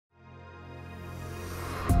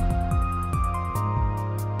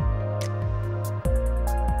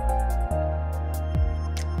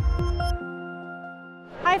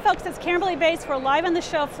folks, it's Camberley based. We're live on the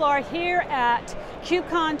show floor here at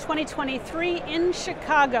KubeCon 2023 in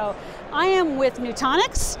Chicago. I am with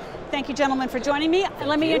Nutanix. Thank you, gentlemen, for joining me.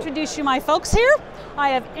 Let me introduce you my folks here. I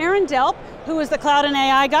have Aaron Delp, who is the Cloud and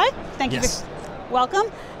AI guy. Thank you.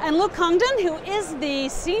 Welcome. And Luke Congdon, who is the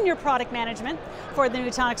Senior Product Management for the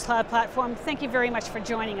Nutanix Cloud Platform. Thank you very much for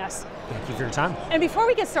joining us. Thank you for your time. And before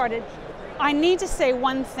we get started, I need to say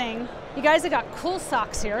one thing. You guys have got cool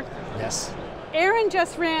socks here. Yes. Aaron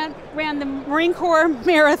just ran the Marine Corps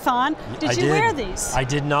Marathon. Did you wear these? I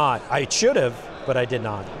did not. I should have, but I did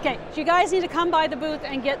not. Okay, so you guys need to come by the booth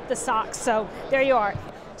and get the socks, so there you are.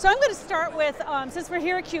 So I'm going to start with, since we're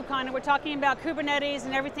here at KubeCon and we're talking about Kubernetes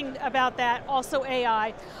and everything about that, also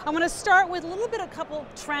AI, I'm going to start with a couple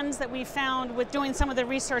trends that we found with doing some of the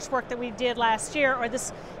research work that we did last year, or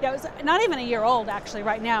this, yeah, it was not even a year old actually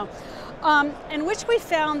right now, in which we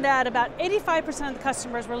found that about 85% of the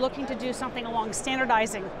customers were looking to do something along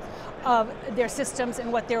standardizing of their systems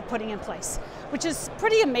and what they're putting in place, which is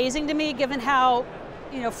pretty amazing to me given how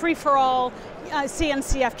free-for-all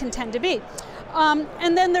CNCF can tend to be.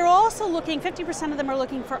 And then they're also looking, 50% of them are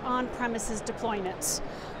looking for on-premises deployments,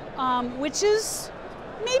 which is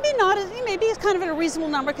maybe it's kind of a reasonable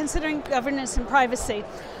number considering governance and privacy.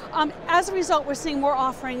 As a result, we're seeing more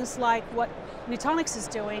offerings like what Nutanix is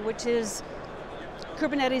doing, which is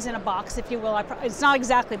Kubernetes in a box, if you will. It's not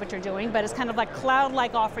exactly what you're doing, but it's kind of like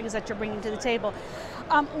cloud-like offerings that you're bringing to the table.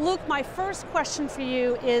 Luke, my first question for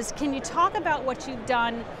you is, can you talk about what you've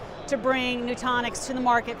done to bring Nutanix to the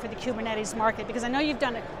market for the Kubernetes market? Because I know you've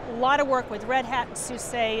done a lot of work with Red Hat and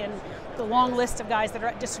SUSE and the long list of guys that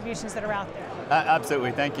are distributions that are out there.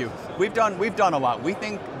 Absolutely, thank you. We've done a lot. We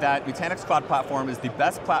think that Nutanix Cloud Platform is the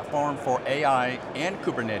best platform for AI and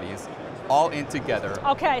Kubernetes all in together.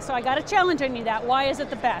 Okay, so I got a challenge on you that. Why is it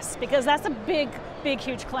the best? Because that's a big,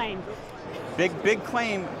 huge claim. Big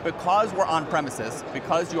claim because we're on premises,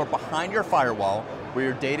 because you're behind your firewall, where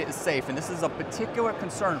your data is safe, and this is a particular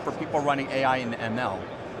concern for people running AI and ML.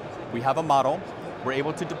 We have a model, we're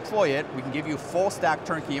able to deploy it, we can give you full stack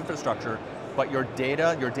turnkey infrastructure, but your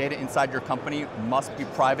data inside your company must be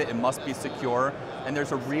private, it must be secure, and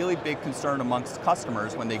there's a really big concern amongst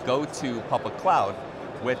customers when they go to public cloud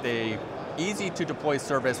with a easy to deploy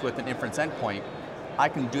service with an inference endpoint. I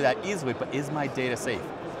can do that easily, but is my data safe?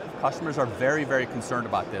 Customers are very, very concerned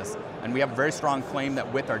about this, and we have a very strong claim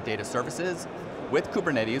that with our data services, with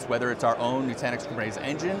Kubernetes, whether it's our own Nutanix Kubernetes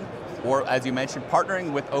engine, or as you mentioned,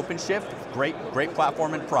 partnering with OpenShift, great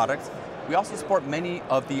platform and products. We also support many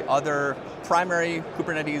of the other primary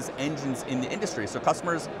Kubernetes engines in the industry, so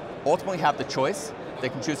customers ultimately have the choice. They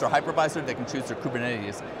can choose their hypervisor, they can choose their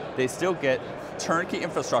Kubernetes. They still get turnkey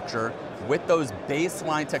infrastructure with those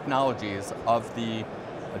baseline technologies of the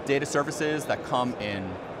data services that come in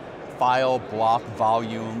file, block,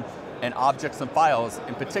 volume, and objects and files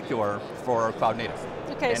in particular for cloud native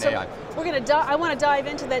and AI. I want to dive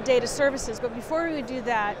into that data services, but before we do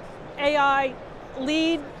that, AI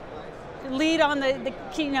lead on the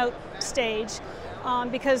keynote stage,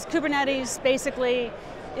 because Kubernetes basically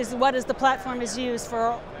is the platform is used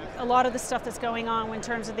for a lot of the stuff that's going on in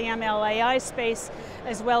terms of the ML AI space,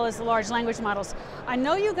 as well as the large language models. I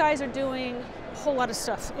know you guys are doing a whole lot of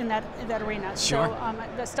stuff in that arena. Sure. So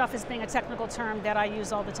that stuff is being a technical term that I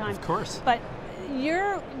use all the time. Of course. But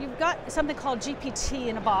you've got something called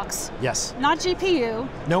GPT-in-a-Box. Yes. Not GPU.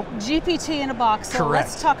 Nope. GPT-in-a-Box. So correct.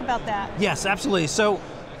 Let's talk about that. Yes, absolutely. So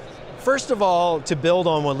first of all, to build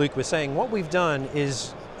on what Luke was saying, what we've done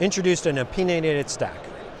is introduced an opinionated stack.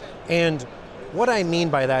 And what I mean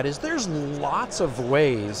by that is there's lots of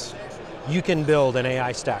ways you can build an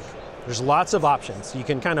AI stack. There's lots of options. You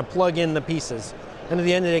can kind of plug in the pieces, and at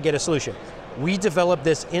the end of the day, get a solution. We developed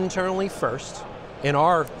this internally first in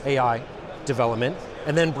our AI development,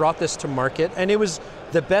 and then brought this to market, and it was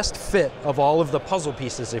the best fit of all of the puzzle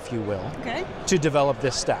pieces, if you will, to develop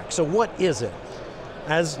this stack. So what is it?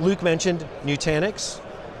 As Luke mentioned, Nutanix,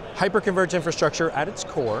 hyperconverged infrastructure at its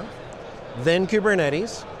core, then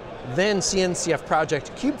Kubernetes, then CNCF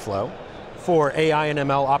project Kubeflow for AI and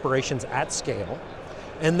ML operations at scale,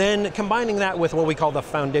 and then combining that with what we call the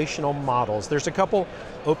foundational models. There's a couple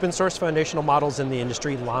open source foundational models in the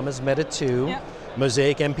industry, Llama's Meta 2,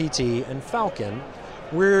 Mosaic MPT, and Falcon.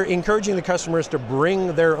 We're encouraging the customers to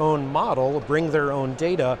bring their own model, bring their own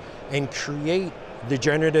data, and create the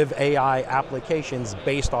generative AI applications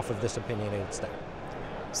based off of this opinionated stack.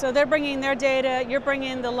 So they're bringing their data, you're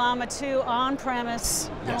bringing the Llama 2 on-premise,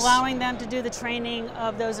 and allowing them to do the training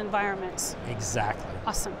of those environments. Exactly.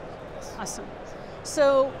 Awesome, awesome.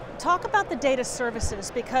 So talk about the data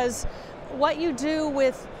services, because what you do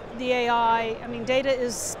with the AI, I mean, data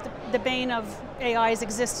is the bane of AI's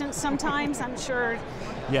existence sometimes. I'm sure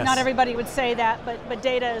yes. Not everybody would say that, but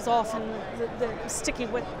data is often the sticky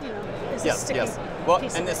with, is a sticky Well,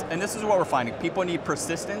 piece and this is what we're finding. People need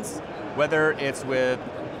persistence, whether it's with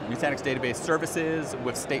Nutanix database services,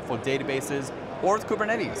 with stateful databases, or with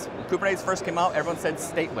Kubernetes. When Kubernetes first came out, everyone said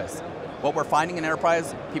stateless. What we're finding in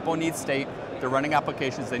enterprise, people need state, they're running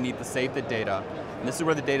applications, they need to save the data, and this is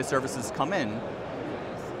where the data services come in.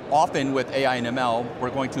 Often with AI and ML, we're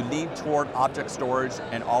going to lean toward object storage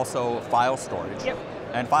and also file storage. Yep.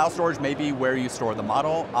 And file storage may be where you store the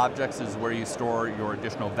model, objects is where you store your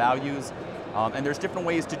additional values, and there's different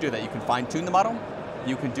ways to do that. You can fine tune the model,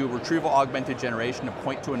 you can do retrieval augmented generation to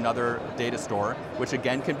point to another data store, which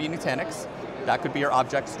again can be Nutanix, that could be your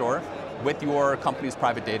object store, with your company's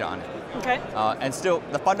private data on it. Okay. And still,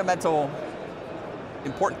 the fundamental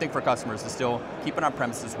important thing for customers is still keep it on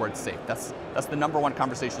premises where it's safe. That's the #1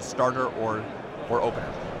 conversation starter or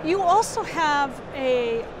opener. You also have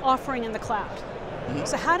a offering in the cloud. Mm-hmm.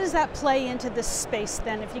 So how does that play into this space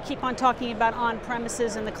then? If you keep on talking about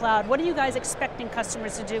on-premises and the cloud, what are you guys expecting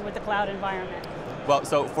customers to do with the cloud environment? Well,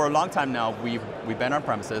 so for a long time now, we've been on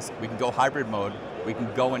premises, we can go hybrid mode, we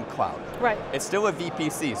can go in cloud. Right. It's still a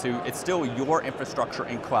VPC, so it's still your infrastructure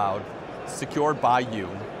in cloud, secured by you,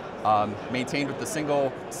 maintained with a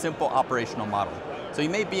single, simple operational model. So you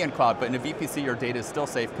may be in cloud, but in a VPC, your data is still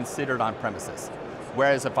safe, considered on premises.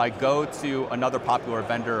 Whereas if I go to another popular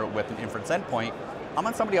vendor with an inference endpoint, I'm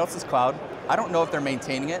on somebody else's cloud. I don't know if they're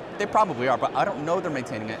maintaining it. They probably are, but I don't know they're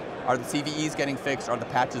maintaining it. Are the CVEs getting fixed? Are the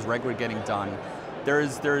patches regularly getting done?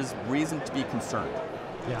 There's reason to be concerned.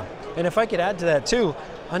 Yeah, and if I could add to that too,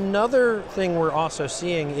 another thing we're also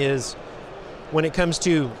seeing is when it comes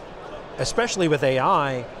to, especially with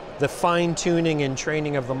AI, the fine tuning and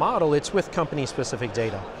training of the model, it's with company specific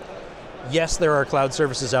data. Yes, there are cloud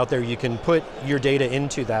services out there, you can put your data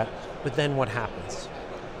into that, but then what happens?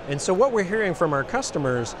 And so what we're hearing from our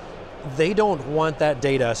customers, they don't want that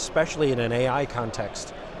data, especially in an AI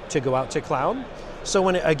context, to go out to cloud. So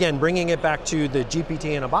when, again, bringing it back to the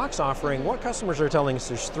GPT-in-a-Box offering, what customers are telling us,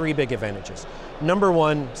 there's 3 big advantages.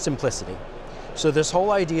 #1, simplicity. So this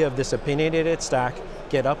whole idea of this opinionated stack,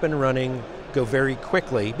 get up and running, go very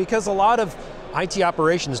quickly, because a lot of IT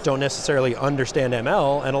operations don't necessarily understand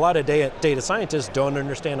ML, and a lot of data scientists don't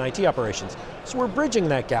understand IT operations. So we're bridging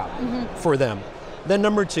that gap for them. Then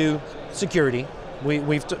 #2, security.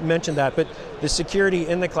 We've mentioned that, but the security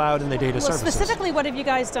in the cloud and the data services. Specifically, what have you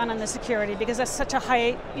guys done on the security? Because that's such a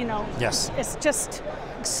high, yes. It's just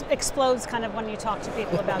explodes kind of when you talk to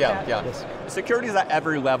people about that. Yeah, yes. Security is at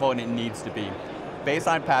every level and it needs to be.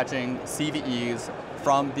 Baseline patching, CVEs,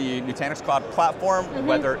 from the Nutanix Cloud Platform,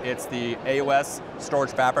 whether it's the AOS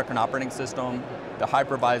storage fabric and operating system, the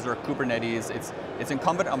hypervisor, Kubernetes, it's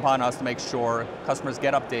incumbent upon us to make sure customers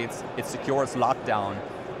get updates, it's secure, it's locked down,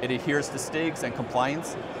 it adheres to STIGs and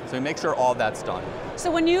compliance, so we make sure all that's done. So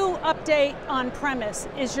when you update on-premise,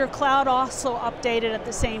 is your cloud also updated at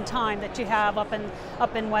the same time that you have up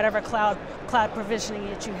in whatever cloud provisioning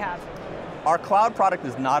that you have? Our cloud product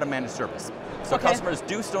is not a managed service. So customers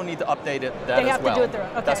do still need to update it that as well. They have to do it their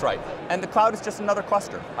own, okay. That's right. And the cloud is just another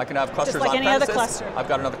cluster. I can have clusters just like on any premises. other cluster. I've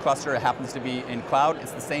got another cluster, it happens to be in cloud.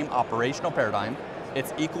 It's the same operational paradigm.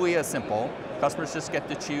 It's equally as simple. Customers just get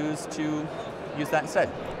to choose to use that instead.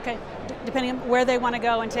 Okay, depending on where they want to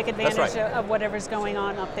go and take advantage That's right. of whatever's going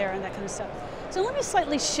on up there and that kind of stuff. So let me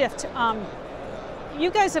slightly shift.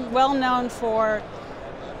 You guys are well known for,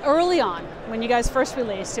 early on, when you guys first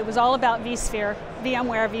released, it was all about vSphere,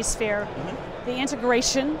 VMware vSphere, the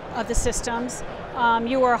integration of the systems.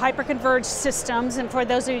 You were hyperconverged systems, and for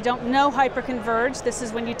those of you who don't know hyperconverged, this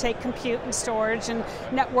is when you take compute and storage and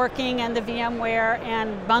networking and the VMware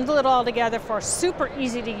and bundle it all together for a super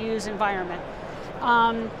easy to use environment.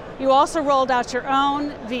 You also rolled out your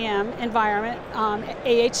own VM environment,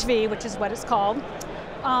 AHV, which is what it's called.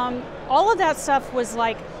 All of that stuff was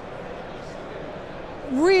like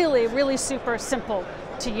really, really super simple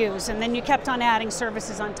to use, and then you kept on adding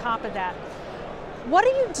services on top of that. What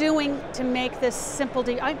are you doing to make this simple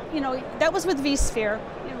to, that was with vSphere,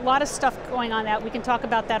 a lot of stuff going on that. We can talk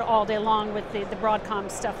about that all day long with the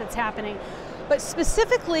Broadcom stuff that's happening. But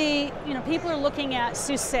specifically, people are looking at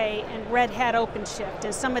SUSE and Red Hat OpenShift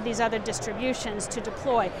and some of these other distributions to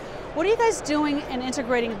deploy. What are you guys doing in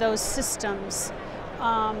integrating those systems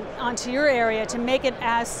onto your area to make it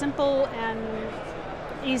as simple and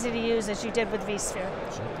easy to use as you did with vSphere?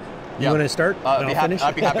 You want to start? I'd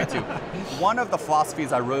be happy to. One of the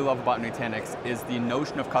philosophies I really love about Nutanix is the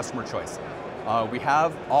notion of customer choice. We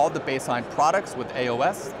have all the baseline products with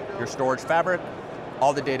AOS, your storage fabric,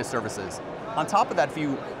 all the data services. On top of that, if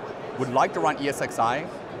you would like to run ESXi,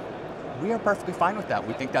 we are perfectly fine with that.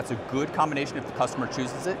 We think that's a good combination if the customer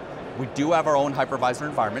chooses it. We do have our own hypervisor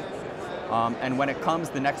environment. And when it comes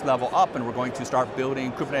the next level up and we're going to start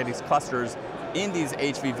building Kubernetes clusters in these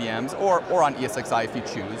HVVMs or on ESXi if you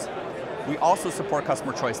choose, we also support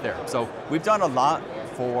customer choice there. So we've done a lot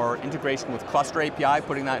for integration with Cluster API,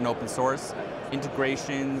 putting that in open source,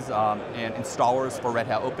 integrations and installers for Red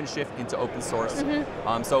Hat OpenShift into open source.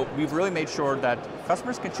 So we've really made sure that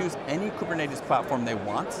customers can choose any Kubernetes platform they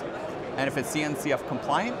want, and if it's CNCF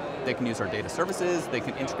compliant, they can use our data services, they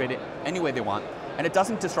can integrate it any way they want, and it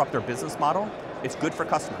doesn't disrupt their business model. It's good for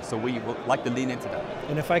customers, so we would like to lean into that.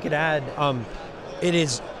 And if I could add, it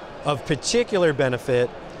is of particular benefit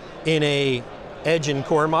in a edge and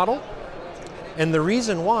core model. And the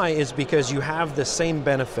reason why is because you have the same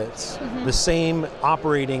benefits, the same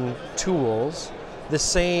operating tools, the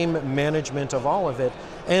same management of all of it.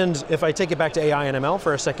 And if I take it back to AI and ML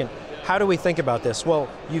for a second, how do we think about this? Well,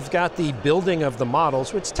 you've got the building of the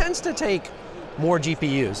models, which tends to take more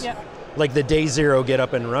GPUs. Yep. Like the day zero get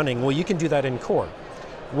up and running. Well, you can do that in core.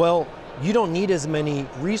 Well, you don't need as many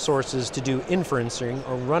resources to do inferencing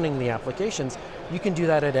or running the applications. You can do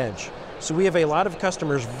that at edge. So we have a lot of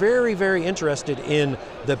customers very, very interested in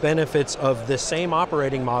the benefits of the same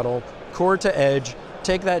operating model, core to edge,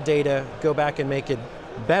 take that data, go back and make it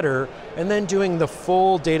better, and then doing the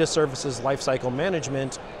full data services lifecycle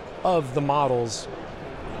management of the models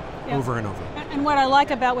over and over. And what I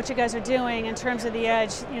like about what you guys are doing in terms of the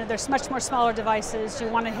edge, there's much more smaller devices. You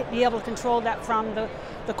want to be able to control that from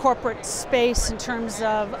the corporate space in terms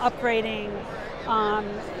of upgrading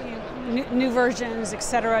new versions, et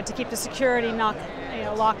cetera, to keep the security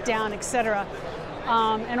locked down, et cetera.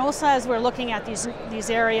 And also as we're looking at these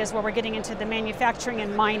areas where we're getting into the manufacturing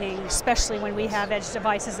and mining, especially when we have edge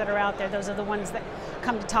devices that are out there, those are the ones that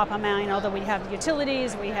come to top of mind, although we have the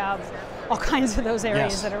utilities, we have all kinds of those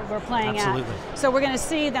areas that we're playing at. So we're going to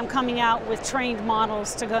see them coming out with trained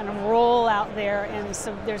models to go and roll out there, and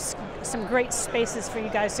so there's some great spaces for you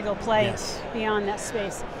guys to go play beyond that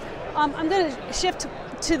space. I'm going to shift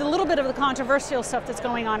to the little bit of the controversial stuff that's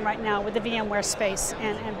going on right now with the VMware space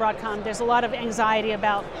and Broadcom. There's a lot of anxiety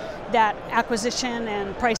about that acquisition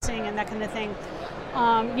and pricing and that kind of thing.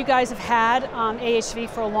 You guys have had AHV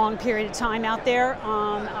for a long period of time out there.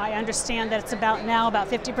 I understand that it's about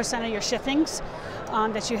 50% of your shippings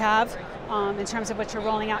that you have in terms of what you're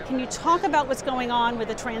rolling out. Can you talk about what's going on with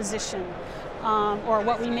the transition or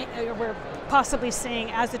what we're possibly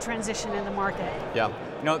seeing as the transition in the market? Yeah,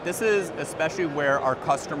 this is especially where our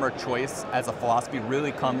customer choice as a philosophy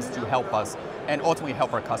really comes to help us and ultimately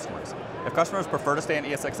help our customers. If customers prefer to stay on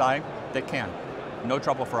ESXi, they can. No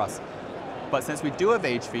trouble for us. But since we do have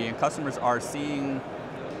HV and customers are seeing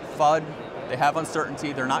FUD, they have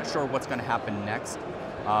uncertainty, they're not sure what's going to happen next.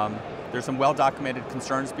 There's some well-documented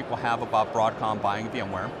concerns people have about Broadcom buying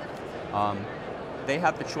VMware. They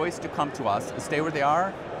have the choice to come to us and stay where they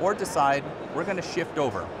are or decide we're going to shift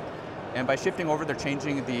over. And by shifting over, they're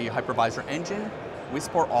changing the hypervisor engine. We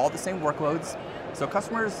support all the same workloads. So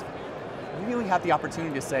customers really have the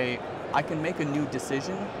opportunity to say, I can make a new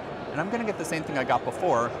decision and I'm going to get the same thing I got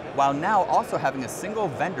before, while now also having a single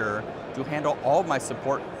vendor to handle all of my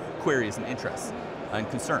support queries and interests and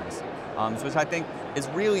concerns. Which I think is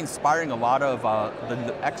really inspiring a lot of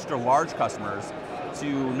the extra large customers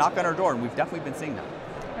to knock on our door, and we've definitely been seeing that.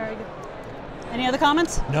 Very good. Any other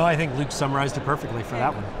comments? No, I think Luke summarized it perfectly for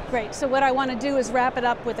that one. Great, so what I want to do is wrap it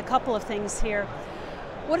up with a couple of things here.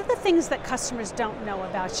 What are the things that customers don't know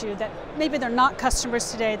about you that maybe they're not customers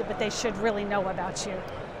today, but they should really know about you?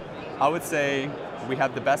 I would say we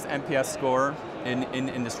have the best NPS score in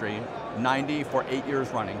industry, 90 for 8 years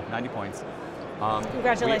running, 90 points.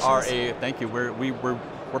 Congratulations. Thank you.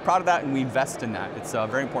 We're proud of that and we invest in that. It's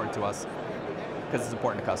very important to us because it's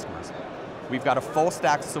important to customers. We've got a full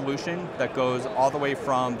stack solution that goes all the way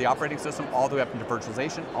from the operating system, all the way up into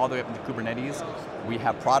virtualization, all the way up into Kubernetes. We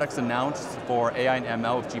have products announced for AI and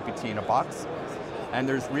ML with GPT-in-a-Box. And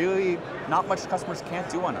there's really not much customers can't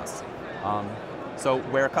do on us. So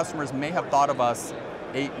where customers may have thought of us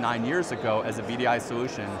 8, 9 years ago as a VDI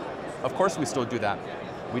solution, of course we still do that.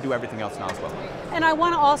 We do everything else now as well. And I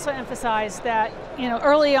want to also emphasize that,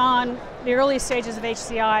 early on, the early stages of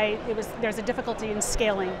HCI, there's a difficulty in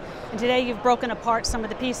scaling. And today you've broken apart some of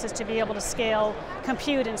the pieces to be able to scale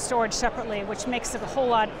compute and storage separately, which makes it a whole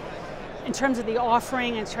lot in terms of the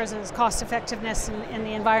offering, in terms of its cost effectiveness in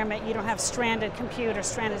the environment, you don't have stranded compute or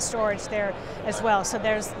stranded storage there as well. So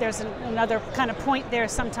there's another kind of point there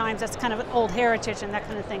sometimes that's kind of an old heritage and that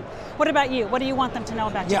kind of thing. What about you? What do you want them to know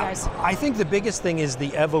about you guys? I think the biggest thing is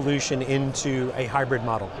the evolution into a hybrid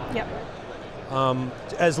model. Yep.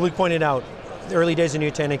 As Luke pointed out, the early days of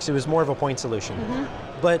Nutanix, it was more of a point solution.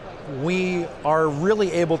 But we are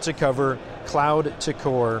really able to cover cloud to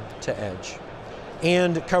core to edge,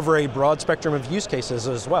 and cover a broad spectrum of use cases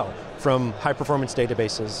as well, from high performance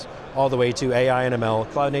databases all the way to AI and ML,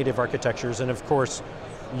 cloud native architectures, and of course,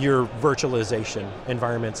 your virtualization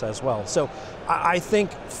environments as well. So I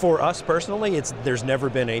think for us personally, there's never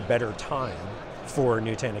been a better time for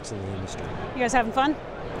Nutanix in the industry. You guys having fun?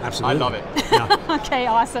 Absolutely. I love it. Yeah. Okay,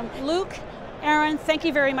 awesome. Luke, Aaron, thank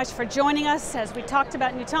you very much for joining us as we talked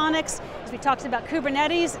about Nutanix, as we talked about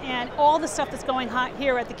Kubernetes, and all the stuff that's going on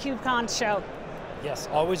here at the KubeCon show. Yes,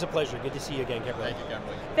 always a pleasure. Good to see you again, Camberley. Thank you,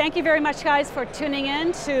 Camberley. Thank you very much, guys, for tuning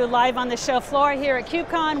in to Live on the Show floor here at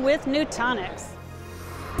KubeCon with Nutanix.